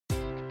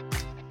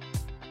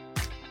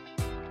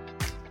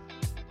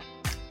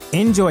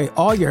Enjoy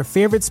all your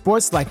favorite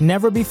sports like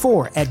never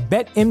before at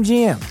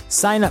BetMGM.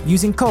 Sign up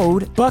using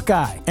code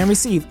Buckeye and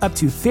receive up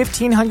to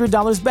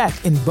 $1,500 back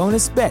in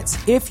bonus bets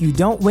if you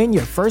don't win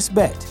your first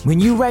bet. When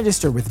you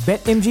register with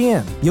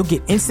BetMGM, you'll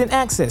get instant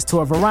access to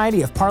a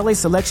variety of parlay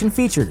selection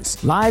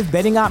features, live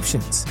betting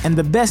options, and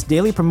the best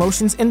daily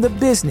promotions in the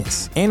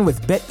business. And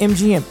with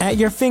BetMGM at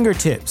your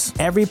fingertips,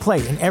 every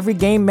play and every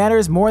game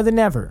matters more than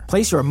ever.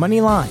 Place your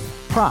money line,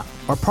 prop,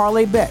 or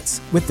parlay bets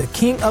with the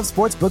king of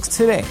sportsbooks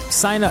today.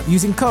 Sign up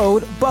using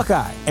code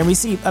Buckeye and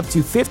receive up to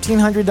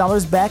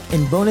 $1,500 back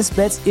in bonus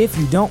bets if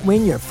you don't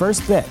win your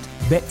first bet.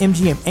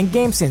 BetMGM and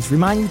GameSense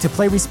remind you to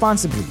play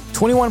responsibly.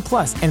 21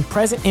 plus and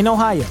present in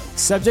Ohio,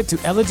 subject to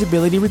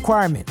eligibility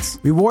requirements.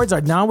 Rewards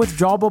are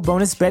non-withdrawable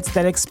bonus bets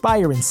that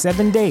expire in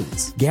 7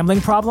 days. Gambling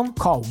problem?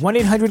 Call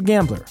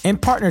 1-800-GAMBLER. In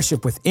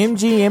partnership with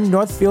MGM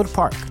Northfield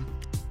Park.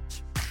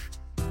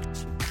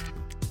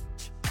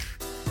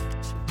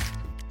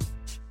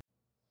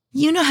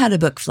 You know how to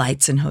book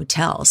flights and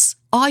hotels.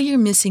 All you're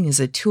missing is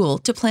a tool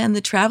to plan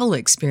the travel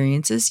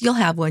experiences you'll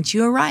have once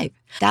you arrive.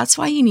 That's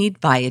why you need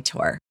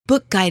Viator.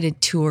 Book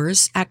guided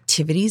tours,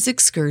 activities,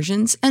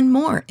 excursions, and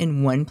more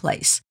in one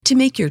place to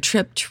make your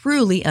trip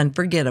truly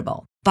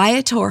unforgettable.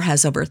 Viator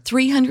has over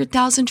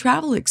 300,000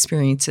 travel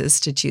experiences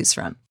to choose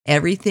from.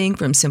 Everything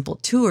from simple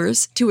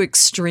tours to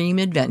extreme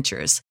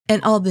adventures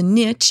and all the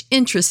niche,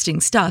 interesting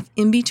stuff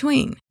in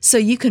between. So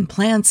you can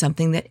plan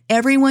something that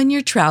everyone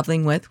you're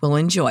traveling with will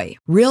enjoy.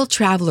 Real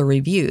traveler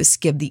reviews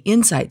give the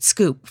inside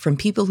scoop from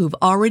people who've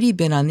already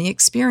been on the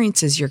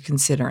experiences you're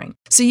considering.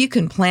 So you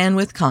can plan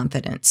with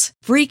confidence.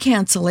 Free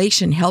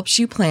cancellation helps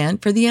you plan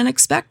for the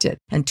unexpected.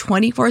 And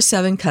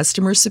 24/7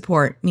 customer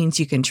support means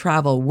you can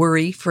travel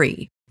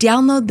worry-free.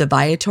 Download the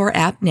Viator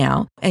app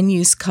now and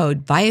use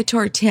code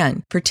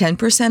Viator10 for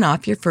 10%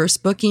 off your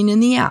first booking in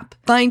the app.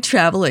 Find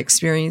travel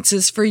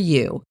experiences for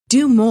you.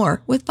 Do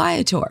more with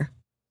Viator.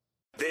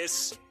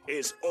 This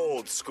is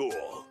Old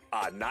School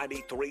on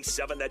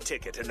 93.7 The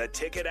Ticket and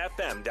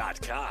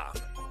theticketfm.com.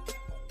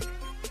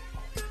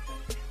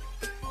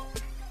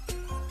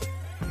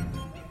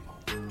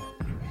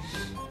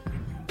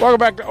 Welcome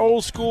back to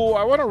Old School.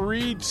 I want to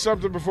read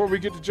something before we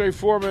get to Jay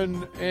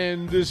Foreman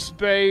in this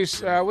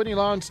space. Whitney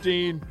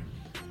Lonstein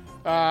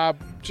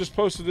just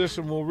posted this,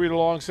 and we'll read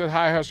along. Said,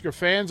 "Hi, Husker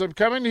fans. I'm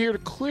coming here to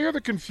clear the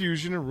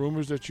confusion and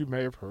rumors that you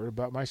may have heard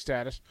about my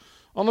status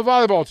on the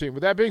volleyball team.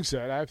 With that being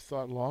said, I've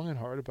thought long and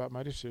hard about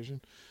my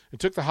decision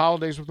and took the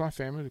holidays with my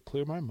family to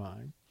clear my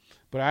mind.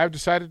 But I have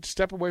decided to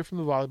step away from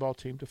the volleyball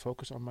team to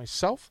focus on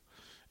myself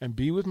and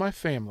be with my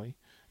family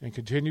and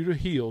continue to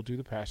heal due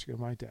to the passing of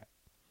my dad.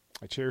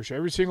 I cherish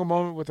every single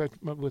moment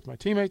with my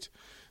teammates.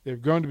 They've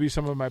grown to be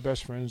some of my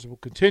best friends and will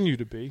continue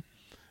to be.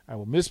 I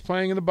will miss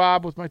playing in the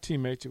Bob with my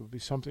teammates. It will be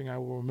something I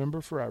will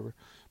remember forever.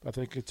 But I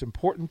think it's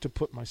important to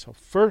put myself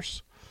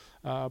first,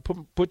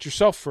 put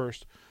yourself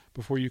first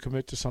before you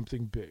commit to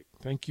something big.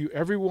 Thank you,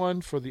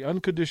 everyone, for the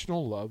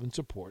unconditional love and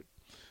support.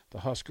 The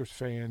Huskers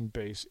fan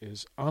base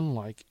is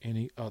unlike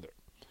any other."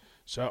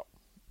 So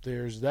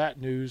there's that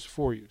news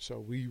for you. So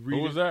we read.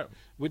 Who was that?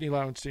 Whitney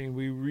Lowenstein.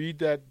 We read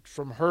that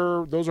from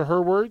her. Those are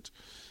her words.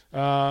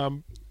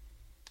 So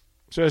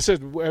I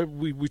said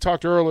we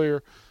talked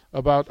earlier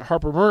about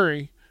Harper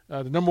Murray,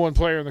 the number one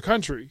player in the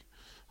country,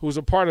 who was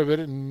a part of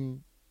it,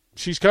 and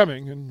she's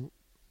coming, and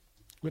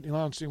Whitney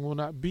Lowenstein will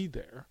not be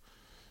there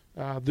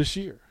this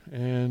year.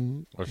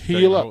 And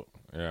heal up.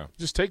 Yeah.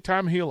 Just take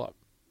time to heal up.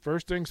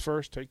 First things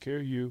first, take care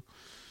of you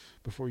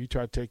before you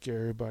try to take care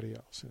of everybody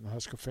else. And the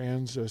Husker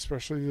fans,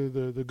 especially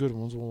the good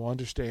ones, will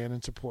understand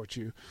and support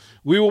you.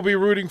 We will be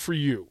rooting for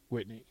you,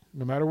 Whitney,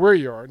 no matter where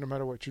you are, no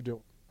matter what you're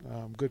doing.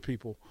 Good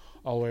people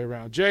all the way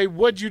around. Jay,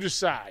 what'd you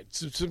decide?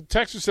 Some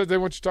Texas said they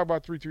want you to talk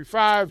about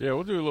 335. Yeah,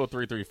 we'll do a little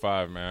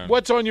 335, man.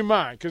 What's on your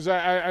mind? Because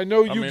I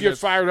know you get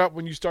fired up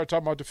when you start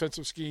talking about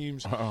defensive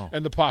schemes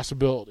and the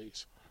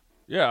possibilities.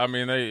 Yeah, I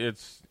mean,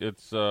 it's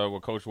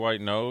what Coach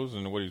White knows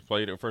and what he's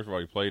played. First of all,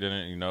 he played in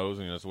it and he knows,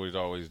 and that's what he's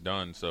always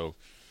done. So,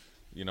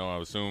 I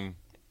assume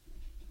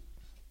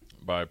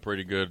by a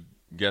pretty good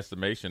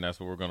guesstimation, that's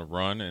what we're going to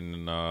run.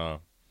 And, I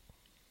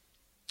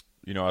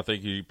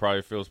think he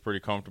probably feels pretty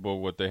comfortable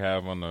with what they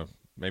have on the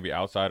maybe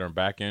outside or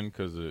back end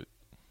because, I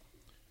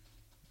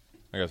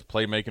guess,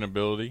 playmaking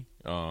ability.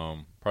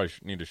 Probably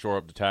need to shore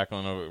up the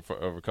tackling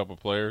of a couple of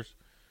players.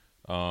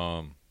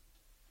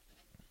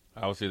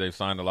 Obviously, they've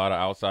signed a lot of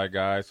outside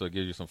guys, so it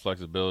gives you some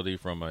flexibility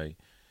from a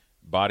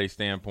body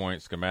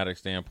standpoint, schematic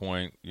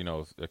standpoint,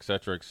 et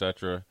cetera, et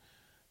cetera.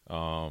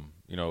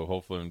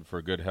 Hopefully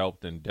for good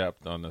health and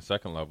depth on the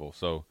second level.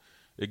 So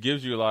it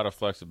gives you a lot of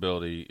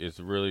flexibility. It's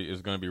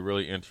going to be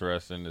really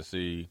interesting to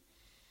see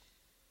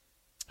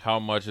how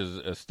much is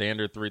a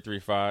standard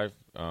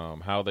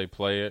 3-3-5, how they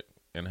play it,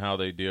 and how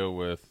they deal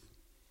with,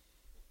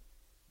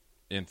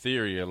 in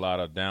theory, a lot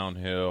of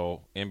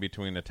downhill, in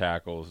between the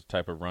tackles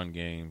type of run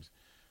games.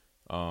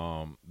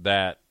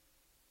 That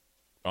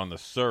on the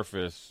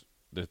surface,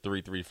 the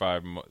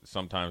 3-3-5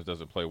 sometimes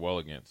doesn't play well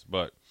against.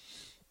 But,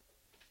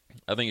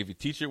 I think if you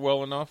teach it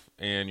well enough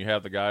and you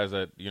have the guys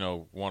that,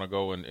 want to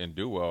go and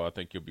do well, I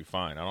think you'll be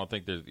fine. I don't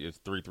think it's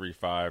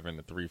 3-3-5 and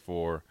the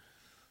 3-4.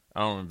 I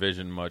don't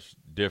envision much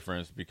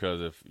difference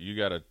because if you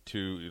got a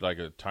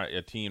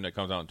team that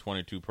comes out in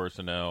 22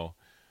 personnel,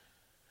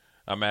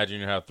 I imagine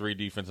you have 3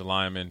 defensive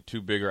linemen,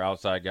 2 bigger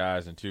outside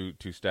guys, and two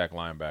stack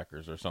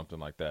linebackers or something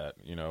like that,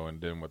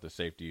 and then with the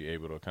safety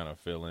able to kind of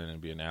fill in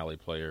and be an alley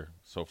player,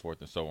 so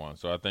forth and so on.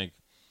 So I think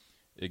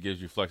it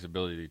gives you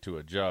flexibility to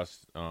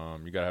adjust.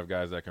 You got to have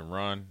guys that can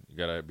run. You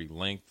got to be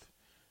length,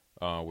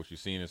 which you've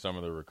seen in some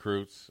of the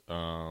recruits.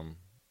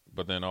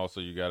 But then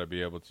also you got to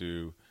be able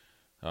to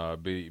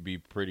be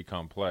pretty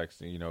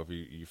complex. If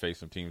you face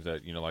some teams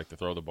that, like to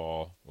throw the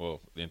ball, well,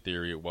 in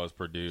theory it was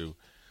Purdue.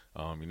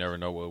 You never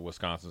know what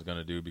Wisconsin's going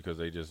to do because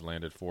they just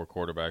landed 4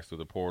 quarterbacks through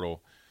the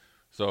portal.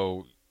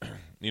 So,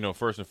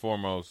 first and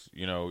foremost,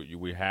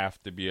 we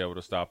have to be able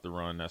to stop the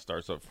run. That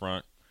starts up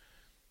front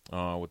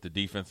with the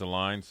defensive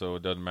line. So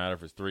it doesn't matter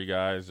if it's 3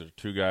 guys or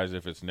 2 guys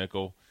if it's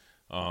nickel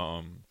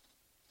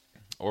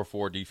or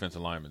 4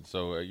 defensive linemen.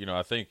 So,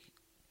 I think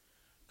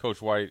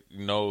Coach White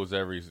knows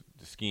every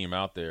scheme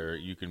out there.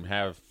 You can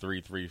have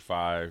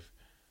 3-3-5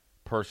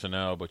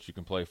 personnel, but you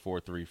can play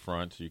 4-3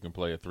 front. You can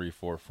play a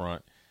 3-4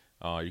 front.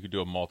 You can do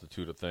a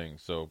multitude of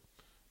things. So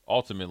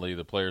ultimately,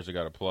 the players have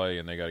got to play,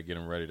 and they got to get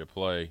them ready to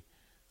play.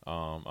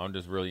 I'm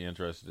just really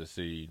interested to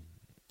see,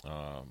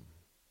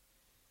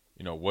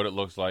 what it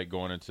looks like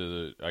going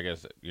into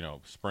the,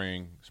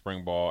 spring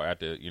ball at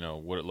the,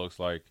 what it looks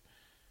like.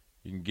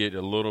 You can get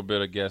a little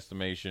bit of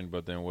guesstimation,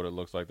 but then what it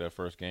looks like that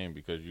first game,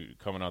 because you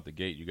coming out the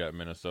gate, you got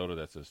Minnesota,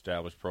 that's an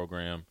established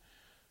program,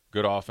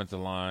 good offensive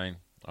line,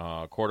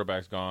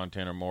 quarterback's gone,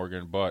 Tanner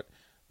Morgan, but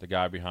the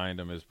guy behind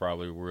him is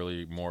probably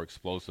really more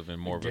explosive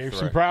and more of a threat. Gave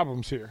some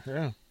problems here,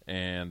 yeah.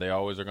 And they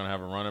always are going to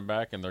have a running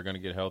back, and they're going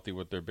to get healthy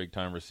with their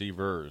big-time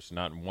receivers,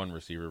 not one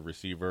receiver,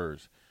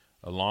 receivers,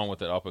 along with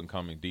the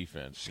up-and-coming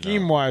defense.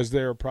 Scheme-wise,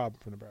 they're a problem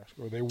for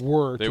Nebraska, or they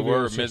were. They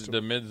were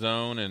the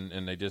mid-zone,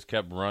 and they just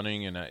kept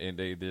running, and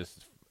they this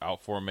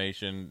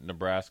out-formation,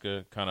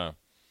 Nebraska kind of,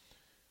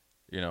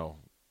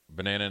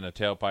 banana in the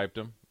tail piped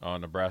them.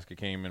 Nebraska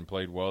came and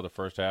played well the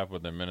first half,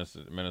 but then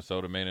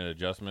Minnesota made an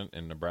adjustment,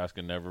 and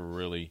Nebraska never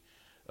really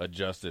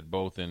adjusted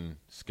both in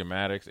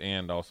schematics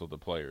and also the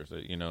players.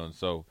 And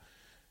so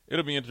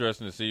it'll be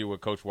interesting to see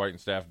what Coach White and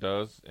staff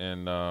does,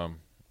 and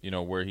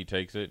where he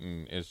takes it,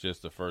 and it's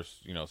just the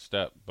first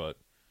step. But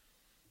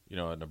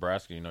at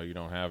Nebraska, you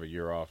don't have a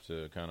year off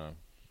to kind of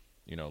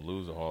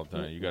lose the whole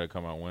time. You got to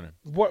come out winning.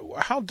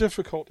 How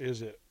difficult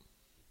is it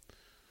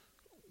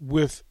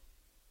with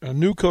a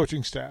new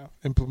coaching staff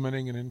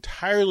implementing an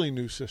entirely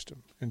new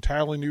system,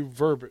 entirely new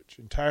verbiage,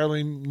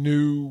 entirely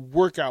new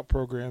workout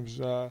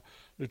programs,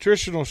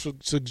 nutritional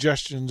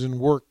suggestions and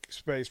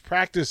workspace,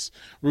 practice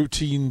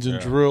routines and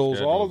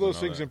drills, all of those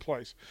things in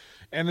place?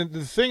 And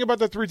the thing about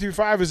the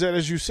 3-3-5 is that,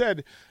 as you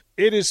said,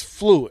 it is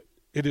fluid.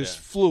 It is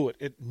fluid.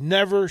 It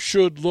never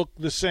should look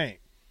the same.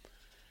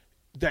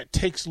 That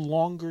takes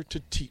longer to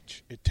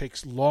teach. It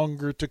takes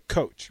longer to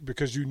coach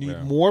because you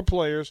need more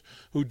players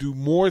who do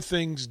more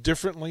things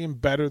differently and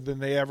better than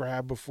they ever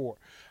have before.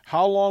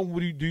 How long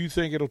do you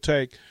think it'll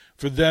take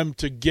for them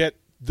to get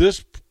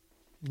this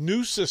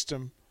new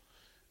system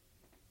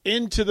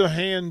into the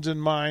hands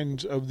and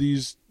minds of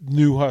these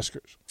new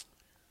Huskers?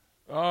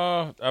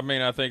 I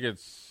think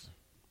it's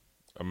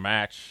a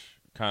match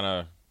kind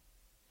of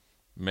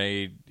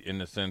made in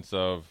the sense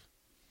of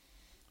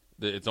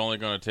it's only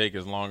going to take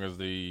as long as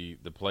the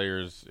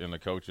players and the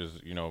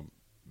coaches,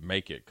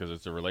 make it, because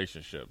it's a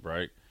relationship,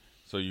 right?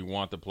 So you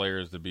want the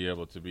players to be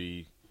able to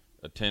be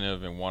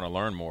attentive and want to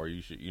learn more.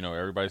 You should,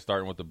 everybody's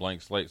starting with a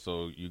blank slate,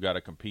 so you got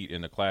to compete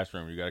in the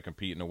classroom. You got to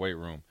compete in the weight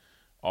room,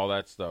 all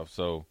that stuff.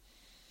 So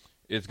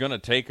it's going to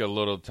take a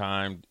little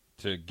time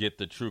to get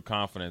the true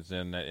confidence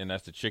in that, and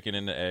that's the chicken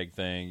and the egg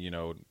thing.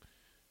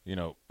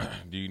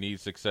 Do you need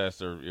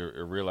success or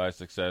realize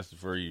success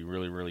before you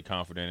really, really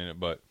confident in it?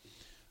 But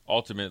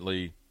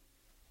ultimately,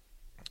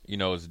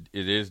 it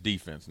is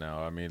defense now.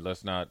 I mean,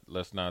 let's not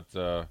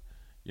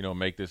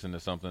make this into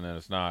something that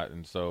it's not.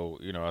 And so,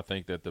 I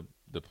think that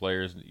the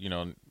players,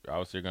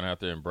 obviously are going to have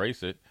to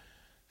embrace it,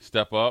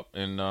 step up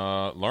and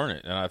learn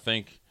it. And I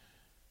think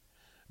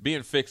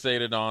being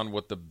fixated on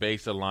what the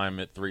base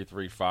alignment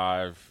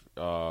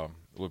 3-3-5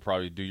 would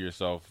probably do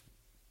yourself,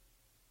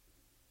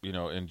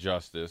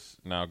 injustice.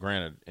 Now,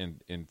 granted,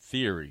 in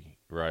theory,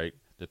 right,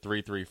 the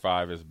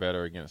 3-3-5 is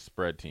better against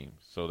spread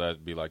teams. So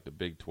that'd be like the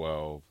Big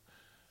 12,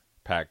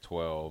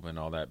 Pac-12, and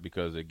all that,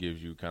 because it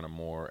gives you kind of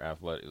more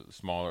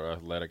smaller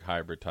athletic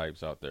hybrid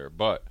types out there.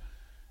 But,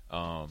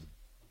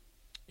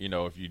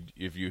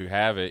 if you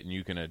have it and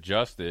you can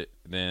adjust it,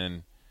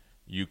 then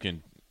you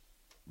can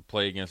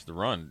play against the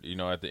run.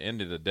 At the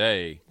end of the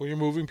day, well, you're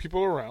moving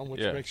people around, which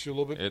makes you a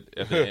little bit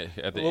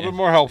bit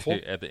more helpful.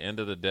 At the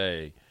end of the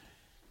day,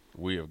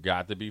 we have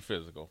got to be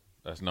physical.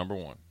 That's number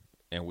one.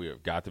 And we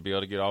have got to be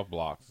able to get off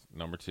blocks,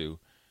 number 2,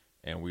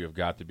 and we have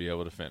got to be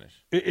able to finish.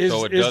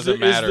 So it doesn't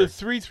matter. Is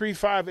the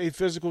 3-3-5 a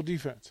physical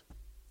defense?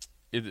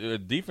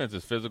 Defense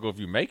is physical if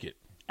you make it.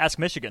 Ask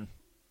Michigan.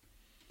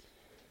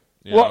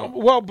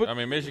 But I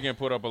mean, Michigan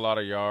put up a lot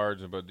of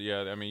yards, but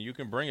yeah, I mean, you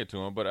can bring it to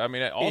them. But I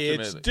mean, ultimately,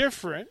 it's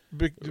different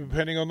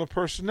depending on the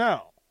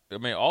personnel. I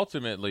mean,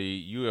 ultimately,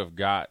 you have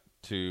got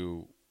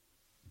to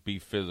be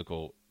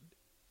physical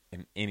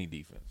in any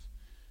defense.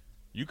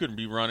 You couldn't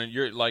be running.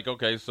 You're like,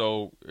 okay,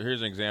 so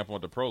here's an example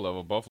at the pro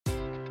level. Buffalo.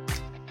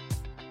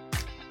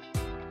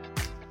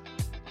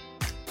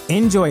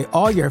 Enjoy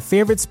all your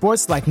favorite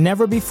sports like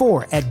never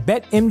before at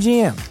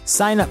BetMGM.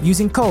 Sign up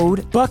using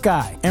code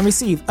Buckeye and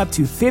receive up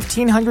to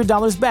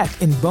 $1,500 back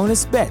in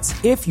bonus bets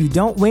if you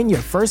don't win your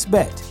first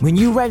bet. When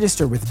you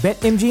register with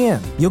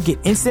BetMGM, you'll get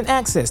instant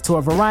access to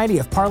a variety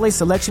of parlay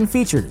selection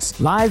features,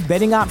 live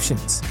betting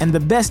options, and the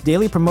best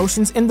daily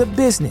promotions in the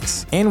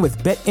business. And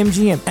with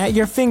BetMGM at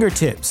your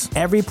fingertips,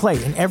 every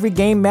play and every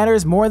game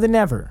matters more than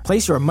ever.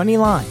 Place your money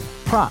line,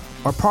 prop,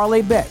 or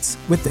parlay bets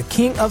with the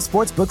king of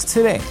sportsbooks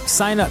today.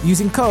 Sign up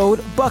using code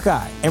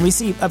Buckeye and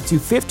receive up to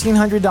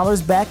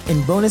 $1,500 back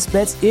in bonus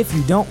bets if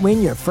you don't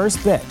win your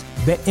first bet.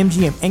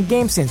 BetMGM and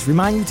GameSense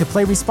remind you to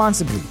play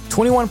responsibly.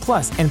 21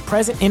 plus and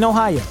present in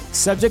Ohio,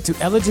 subject to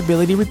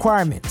eligibility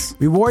requirements.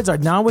 Rewards are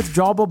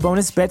non-withdrawable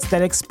bonus bets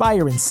that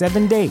expire in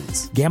 7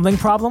 days. Gambling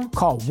problem?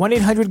 Call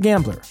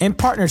 1-800-GAMBLER. In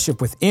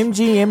partnership with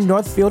MGM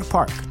Northfield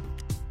Park.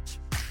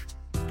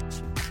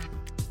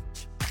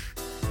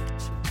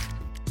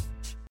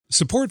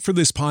 Support for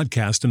this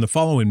podcast and the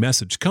following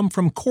message come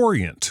from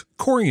Corient.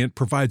 Corient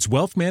provides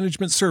wealth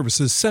management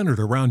services centered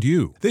around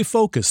you. They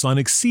focus on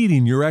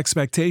exceeding your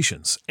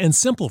expectations and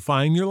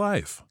simplifying your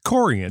life.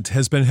 Corient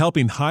has been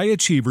helping high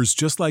achievers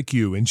just like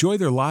you enjoy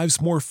their lives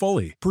more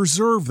fully,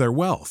 preserve their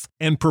wealth,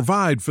 and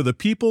provide for the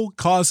people,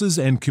 causes,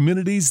 and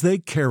communities they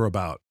care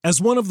about. As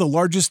one of the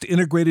largest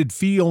integrated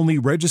fee-only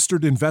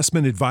registered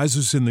investment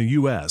advisors in the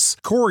U.S.,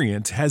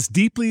 Corient has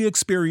deeply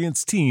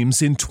experienced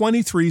teams in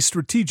 23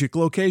 strategic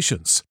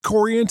locations.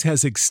 Corient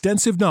has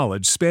extensive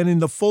knowledge spanning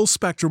the full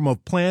spectrum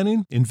of planning,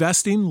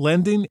 investing,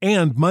 lending,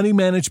 and money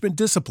management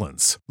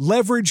disciplines.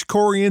 Leverage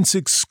Corient's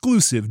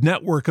exclusive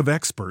network of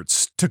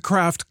experts to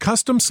craft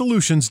custom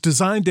solutions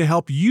designed to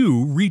help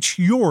you reach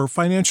your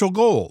financial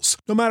goals,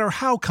 no matter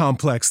how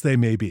complex they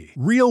may be.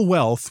 Real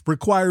wealth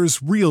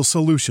requires real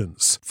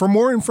solutions. For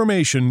more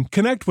information,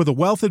 connect with a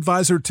wealth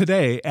advisor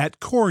today at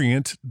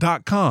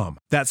Corient.com.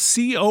 That's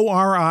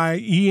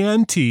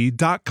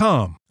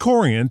Corient.com.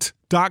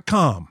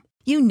 Corient.com.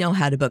 You know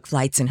how to book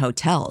flights and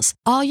hotels.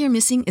 All you're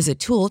missing is a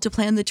tool to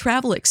plan the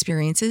travel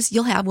experiences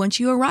you'll have once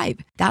you arrive.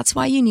 That's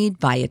why you need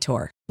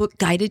Viator. Book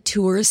guided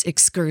tours,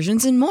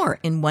 excursions, and more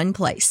in one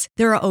place.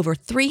 There are over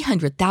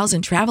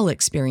 300,000 travel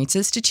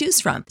experiences to choose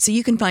from, so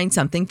you can find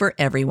something for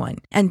everyone.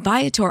 And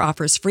Viator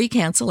offers free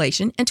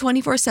cancellation and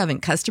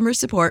 24/7 customer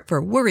support for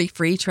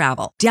worry-free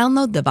travel.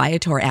 Download the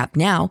Viator app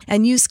now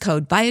and use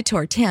code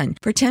Viator10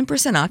 for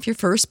 10% off your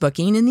first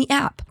booking in the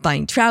app.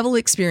 Find travel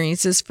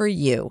experiences for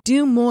you.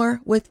 Do more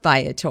with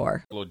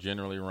Viator.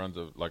 Generally runs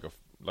like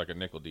a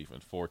nickel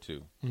defense,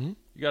 4-2. Mm-hmm.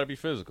 You got to be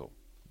physical.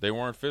 They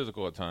weren't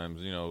physical at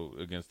times,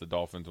 against the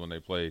Dolphins when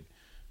they played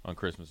on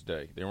Christmas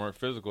Day. They weren't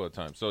physical at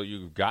times. So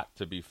you've got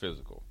to be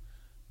physical.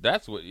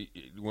 That's what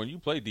 – when you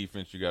play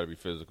defense, you got to be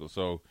physical.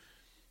 So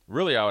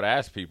really I would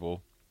ask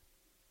people,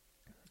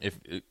 if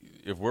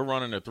we're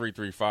running a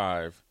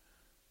 3-3-5,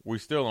 we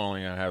still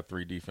only have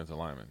 3 defensive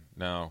linemen.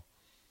 Now,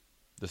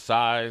 the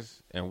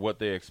size and what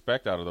they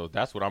expect out of those,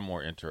 that's what I'm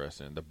more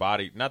interested in. The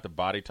body – not the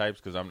body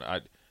types because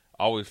I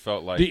always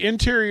felt like the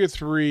interior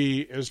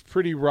 3 is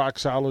pretty rock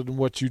solid in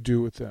what you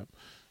do with them.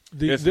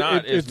 It's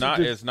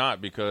not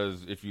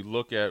because if you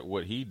look at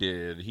what he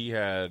did, he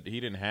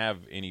didn't have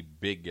any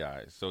big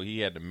guys, so he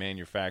had to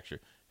manufacture.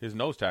 His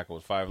nose tackle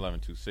was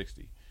 5'11",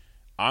 260.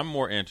 I'm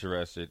more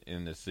interested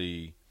in to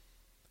see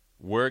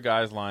where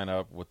guys line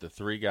up with the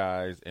 3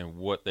 guys and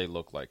what they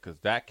look like, because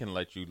that can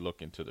let you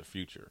look into the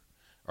future.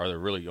 Are there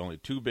really only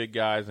 2 big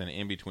guys and an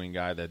in-between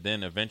guy that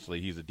then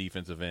eventually he's a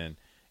defensive end?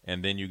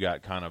 And then you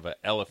got kind of an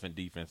elephant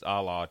defense,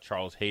 a la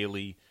Charles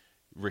Haley,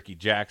 Ricky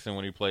Jackson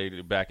when he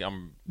played back.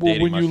 I'm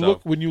dating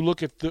myself. When you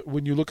look at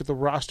the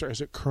roster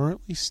as it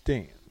currently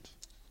stands,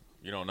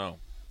 you don't know.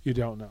 You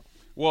don't know.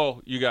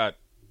 Well, you got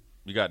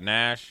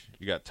Nash,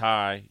 you got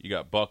Ty, you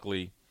got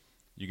Buckley,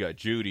 you got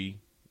Judy,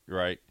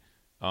 right?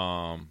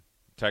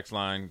 Text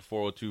line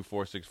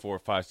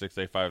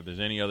 402-464-5685. If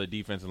there's any other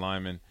defensive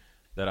linemen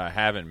that I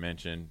haven't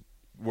mentioned,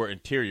 we're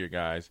interior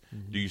guys.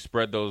 Mm-hmm. Do you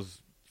spread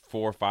those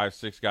 4, 5,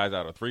 6 guys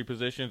out of 3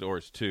 positions, or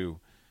it's 2,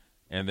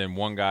 and then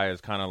 1 guy is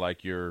kind of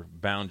like your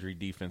boundary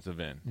defensive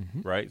end,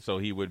 right? So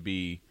he would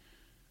be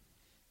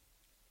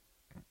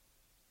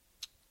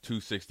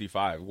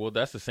 265. Well,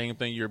 that's the same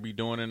thing you'll be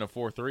doing in a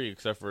 4-3,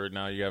 except for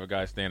now you have a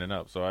guy standing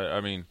up. So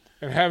I mean,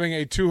 and having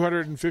a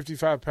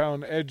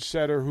 255-pound edge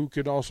setter who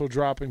could also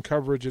drop in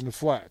coverage in the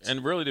flats.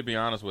 And really, to be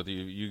honest with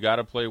you, you got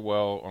to play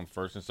well on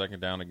first and second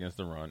down against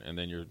the run, and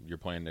then you're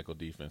playing nickel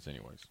defense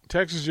anyways.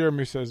 Texas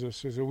Jeremy says this: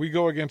 says we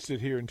go against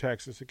it here in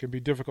Texas. It can be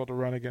difficult to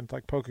run against,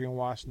 like poking a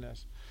wasp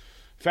nest.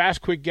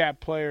 Fast, quick gap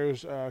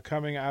players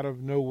coming out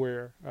of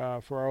nowhere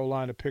for our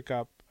O-line to pick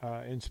up.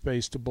 in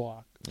space to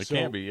block. It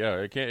can be, yeah.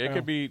 It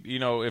could be,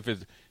 if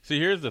it's – see,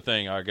 here's the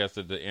thing, I guess,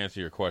 to answer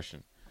your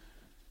question.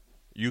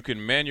 You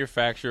can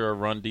manufacture a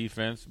run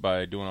defense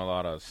by doing a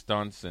lot of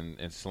stunts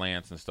and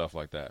slants and stuff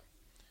like that.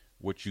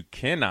 What you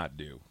cannot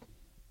do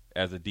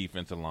as a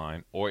defensive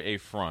line or a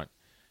front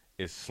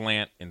is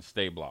slant and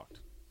stay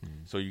blocked.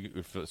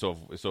 Mm-hmm. So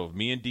if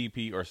me and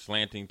DP are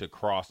slanting to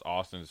cross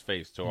Austin's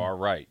face to our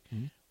right,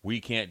 we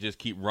can't just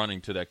keep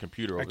running to that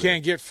computer over I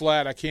can't get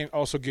flat. I can't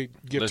also get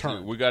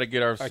turned. We got to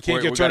get our I square,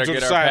 can't get we got to turned get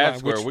to our the pads sideline,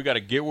 square. We got to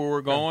get where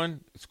we're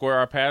going, square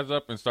our pads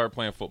up, and start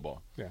playing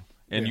football. Yeah.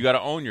 And you got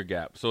to own your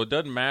gap. So it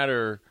doesn't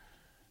matter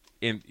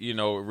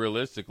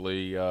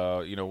realistically,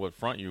 what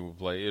front you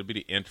play. It'll be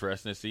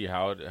interesting to see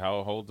how it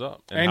holds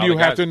up. And you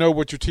have to know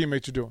what your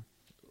teammates are doing.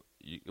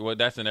 Well,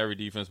 that's in every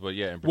defense, but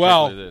yeah, in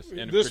particular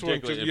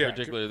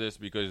this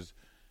because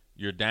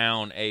you're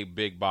down a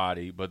big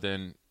body, but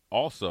then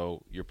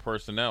also your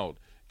personnel.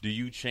 Do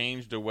you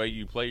change the way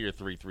you play your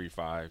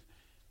 3-3-5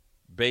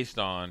 based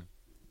on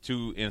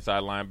two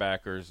inside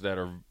linebackers that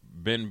have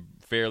been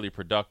fairly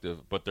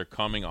productive, but they're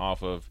coming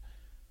off of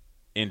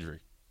injury?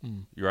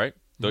 You right?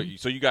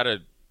 So you got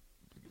to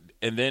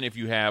 – and then if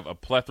you have a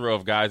plethora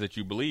of guys that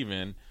you believe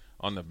in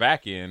on the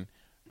back end,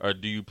 or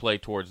do you play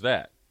towards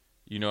that?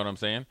 You know what I'm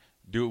saying?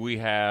 Do we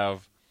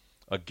have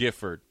a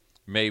Gifford,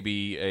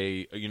 maybe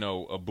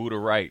a Buddha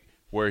Wright,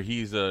 where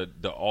he's the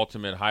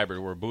ultimate hybrid,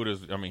 where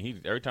Buddha's – I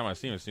mean, every time I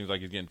see him, it seems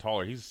like he's getting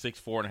taller. He's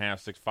 6'4.5",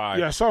 6'5".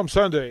 Yeah, I saw him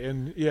Sunday,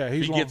 and,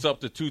 he's He gets up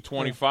to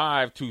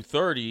 225,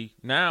 230.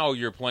 Now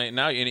you're playing –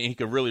 now and he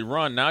can really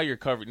run. Now you're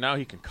covered. Now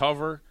he can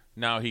cover.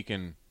 Now he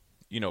can –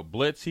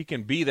 blitz. He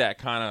can be that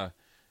kind of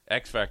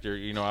X factor.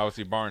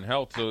 Obviously barring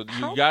health. So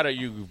you've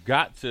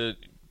got to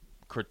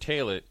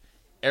curtail it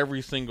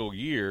every single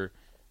year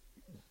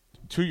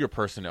to your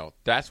personnel.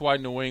 That's why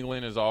New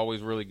England is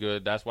always really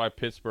good. That's why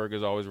Pittsburgh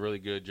is always really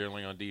good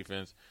generally on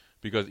defense,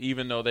 because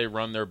even though they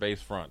run their base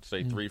front,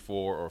 say 3-4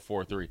 or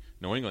 4-3,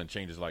 New England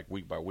changes like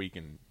week by week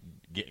and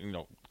get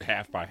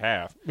half by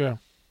half. Yeah,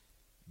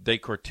 they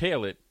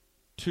curtail it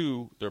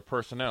to their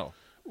personnel.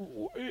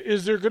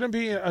 Is there going to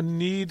be a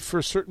need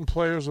for certain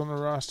players on the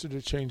roster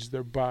to change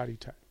their body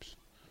types?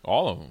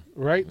 All of them.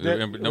 Right?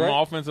 Them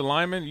offensive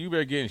linemen, you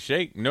better get in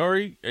shape.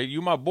 Nuri, hey, you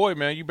my boy,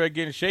 man. You better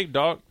get in shape,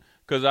 dog.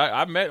 Because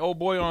I met old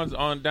boy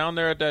on down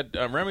there at that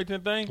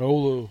Remington thing.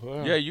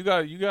 Yeah, you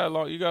got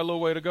a little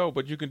way to go,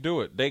 but you can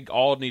do it. They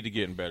all need to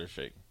get in better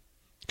shape.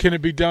 Can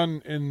it be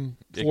done in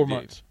 4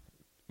 months?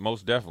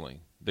 Most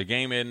definitely. The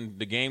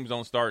games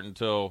don't start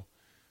until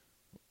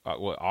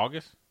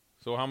August?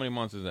 So how many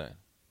months is that?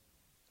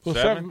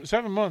 Well,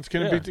 7 months.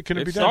 Can it be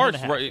done?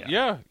 Starts right.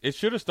 Yeah, it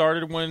should have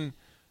started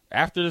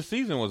after the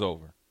season was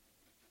over.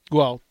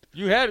 Well,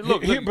 you had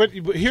but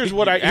here's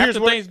what after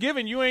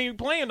Thanksgiving you ain't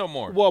playing no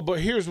more. Well, but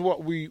here's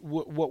what we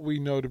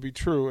know to be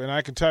true, and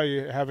I can tell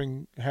you,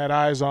 having had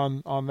eyes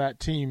on that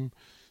team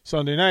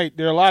Sunday night,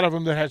 there are a lot of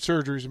them that had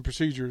surgeries and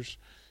procedures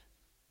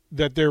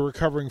that they're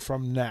recovering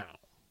from now.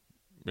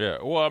 Yeah,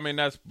 well, I mean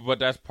that's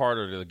part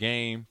of the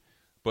game.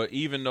 But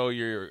even though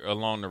you're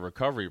along the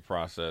recovery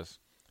process,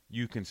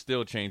 you can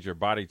still change your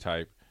body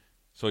type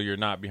so you're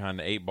not behind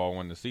the 8 ball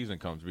when the season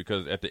comes,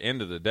 because at the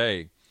end of the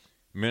day,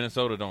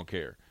 Minnesota don't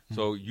care.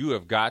 So you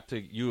have got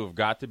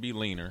to be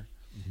leaner,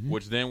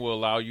 which then will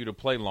allow you to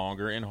play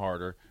longer and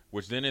harder,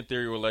 which then in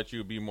theory will let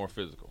you be more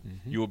physical.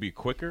 You will be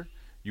quicker.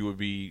 You will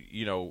be,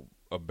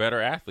 a better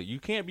athlete. You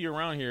can't be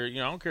around here, I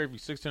don't care if you're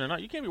 6'10" or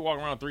not. You can't be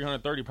walking around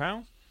 330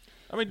 pounds.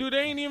 I mean, dude, they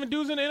ain't even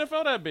dudes in the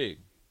NFL that big.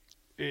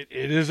 It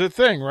is a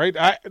thing, right?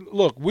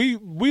 We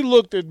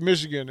looked at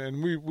Michigan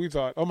and we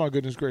thought, oh my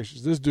goodness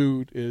gracious, this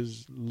dude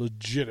is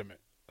legitimate.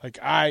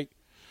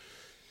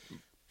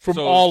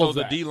 So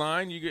the D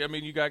line,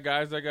 you got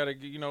guys that got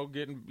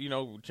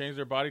to change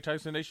their body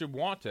types, and they should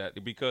want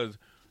that, because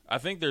I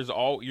think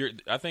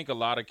I think a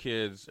lot of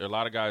kids, or a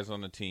lot of guys on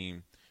the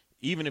team,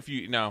 even if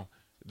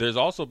there's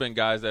also been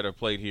guys that have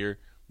played here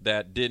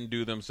that didn't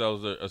do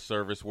themselves a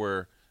service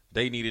where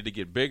they needed to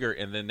get bigger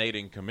and then they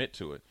didn't commit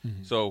to it.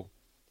 So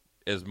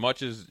as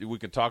much as we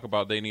can talk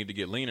about they need to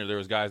get leaner, there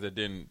was guys that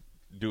didn't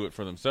do it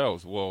for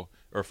themselves, or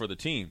for the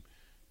team.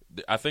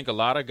 I think a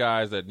lot of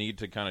guys that need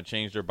to kind of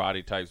change their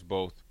body types,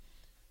 both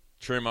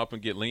trim up and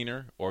get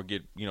leaner or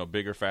get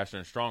bigger, faster,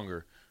 and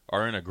stronger,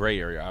 are in a gray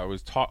area. I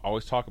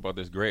always talk about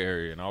this gray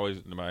area,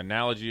 and my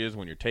analogy is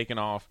when you're taking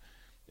off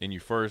and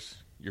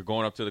you're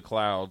going up to the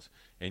clouds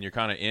and you're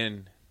kind of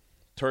in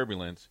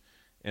turbulence,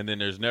 and then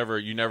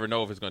you never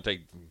know if it's going to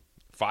take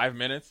 5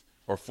 minutes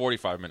or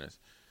 45 minutes.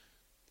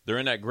 They're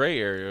in that gray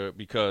area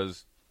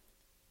because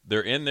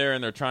they're in there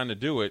and they're trying to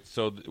do it,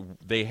 so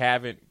they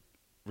haven't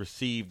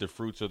received the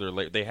fruits of their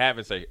labor. They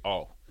haven't say,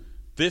 oh,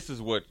 this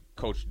is what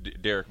Coach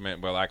Derek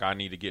meant by I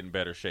need to get in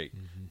better shape.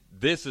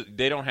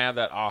 They don't have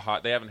that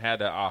aha. They haven't had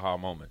that aha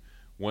moment.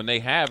 When they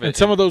have it, and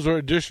some of those are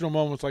additional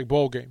moments like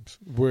bowl games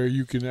where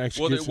you can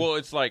actually. Well,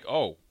 it's like,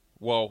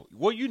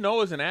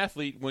 as an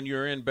athlete, when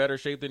you're in better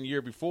shape than the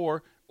year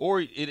before, or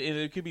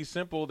it could be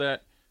simple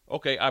that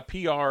I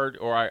PR'd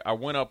or I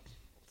went up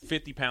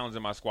 50 pounds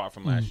in my squat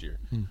from last year.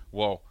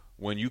 Well,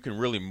 when you can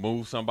really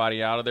move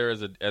somebody out of there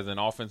as an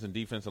offense and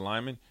defensive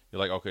lineman, you're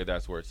like, okay,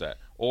 that's where it's at.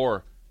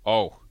 Or,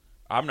 oh,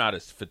 I'm not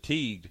as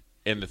fatigued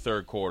in the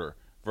third quarter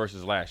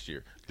versus last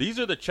year. These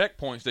are the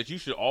checkpoints that you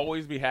should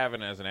always be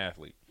having as an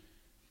athlete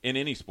in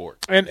any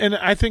sport. And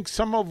I think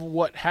some of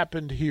what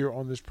happened here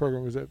on this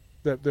program was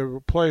that there were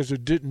players who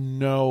didn't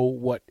know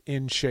what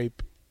in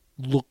shape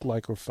looked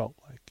like or felt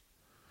like.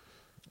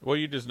 Well,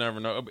 you just never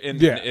know.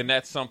 And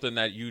that's something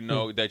that you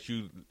know that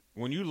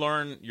when you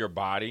learn your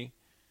body,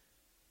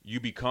 you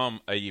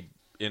become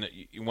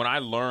when I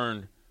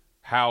learned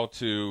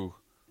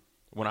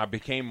when I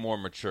became more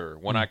mature,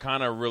 when I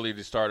kind of really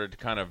just started to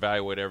kind of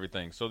evaluate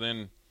everything. So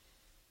then,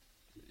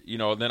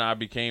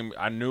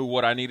 I knew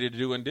what I needed to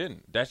do and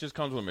didn't. That just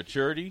comes with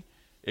maturity.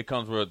 It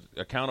comes with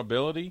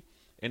accountability,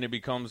 and it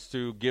becomes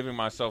to giving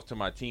myself to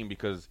my team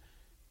because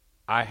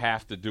I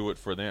have to do it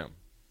for them,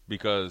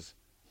 because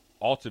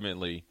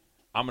ultimately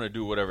I'm going to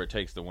do whatever it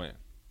takes to win.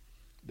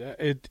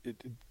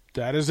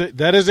 That is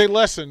a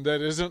lesson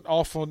that isn't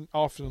often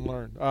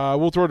learned.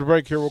 We'll throw the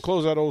break here. We'll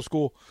close out old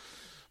school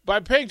by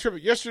paying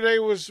tribute. Yesterday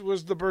was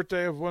the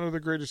birthday of one of the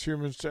greatest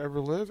humans to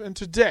ever live, and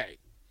today,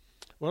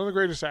 one of the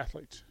greatest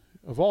athletes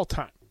of all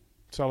time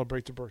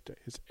celebrates a birthday.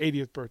 His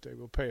 80th birthday.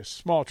 We'll pay a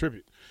small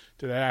tribute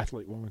to that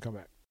athlete when we come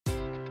back.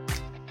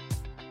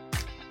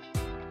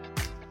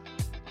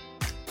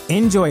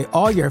 Enjoy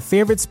all your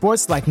favorite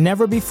sports like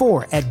never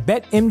before at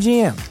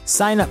BetMGM.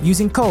 Sign up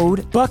using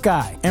code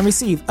Buckeye and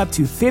receive up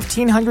to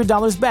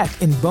 $1,500 back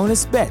in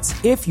bonus bets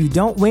if you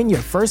don't win your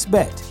first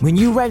bet. When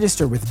you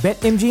register with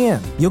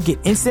BetMGM, you'll get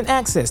instant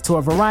access to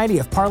a variety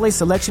of parlay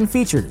selection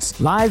features,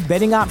 live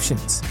betting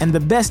options, and the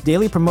best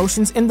daily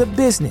promotions in the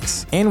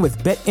business. And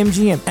with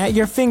BetMGM at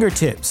your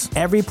fingertips,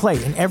 every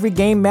play and every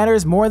game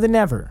matters more than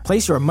ever.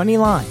 Place your money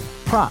line,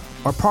 prop,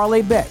 or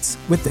parlay bets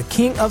with the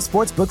king of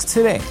sportsbooks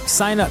today.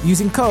 Sign up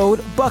using code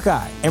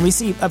Buckeye and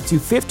receive up to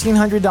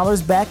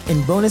 $1,500 back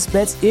in bonus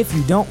bets if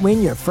you don't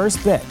win your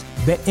first bet.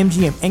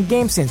 BetMGM and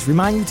GameSense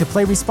remind you to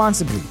play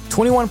responsibly.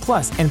 21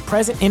 plus and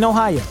present in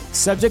Ohio,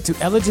 subject to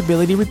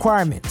eligibility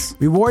requirements.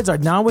 Rewards are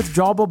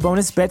non-withdrawable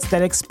bonus bets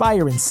that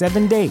expire in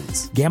 7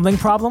 days. Gambling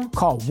problem?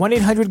 Call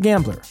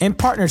 1-800-GAMBLER. In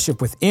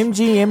partnership with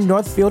MGM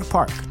Northfield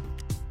Park.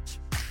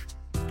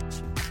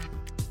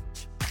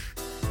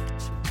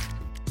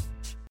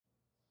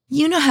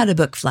 You know how to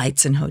book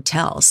flights and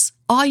hotels.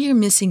 All you're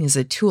missing is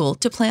a tool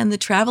to plan the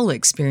travel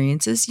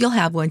experiences you'll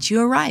have once you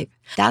arrive.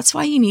 That's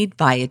why you need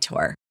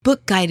Viator.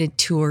 Book guided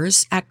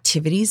tours,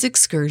 activities,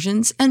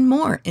 excursions, and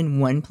more in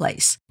one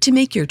place to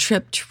make your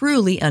trip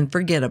truly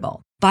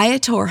unforgettable.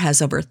 Viator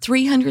has over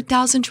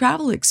 300,000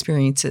 travel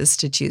experiences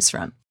to choose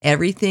from.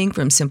 Everything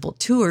from simple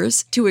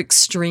tours to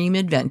extreme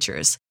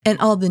adventures and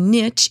all the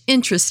niche,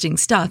 interesting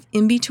stuff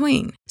in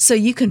between. So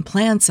you can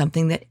plan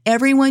something that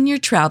everyone you're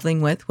traveling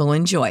with will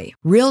enjoy.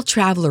 Real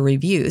traveler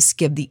reviews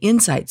give the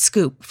inside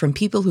scoop from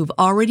people who've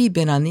already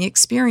been on the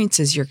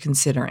experiences you're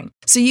considering.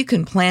 So you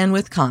can plan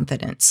with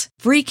confidence.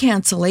 Free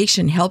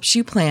cancellation helps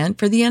you plan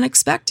for the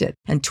unexpected.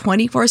 And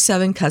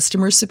 24/7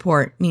 customer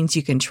support means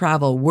you can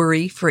travel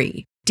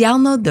worry-free.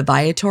 Download the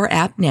Viator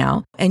app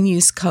now and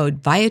use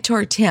code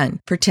Viator10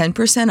 for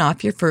 10%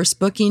 off your first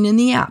booking in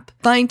the app.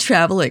 Find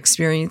travel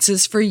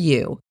experiences for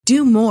you.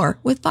 Do more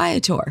with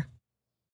Viator.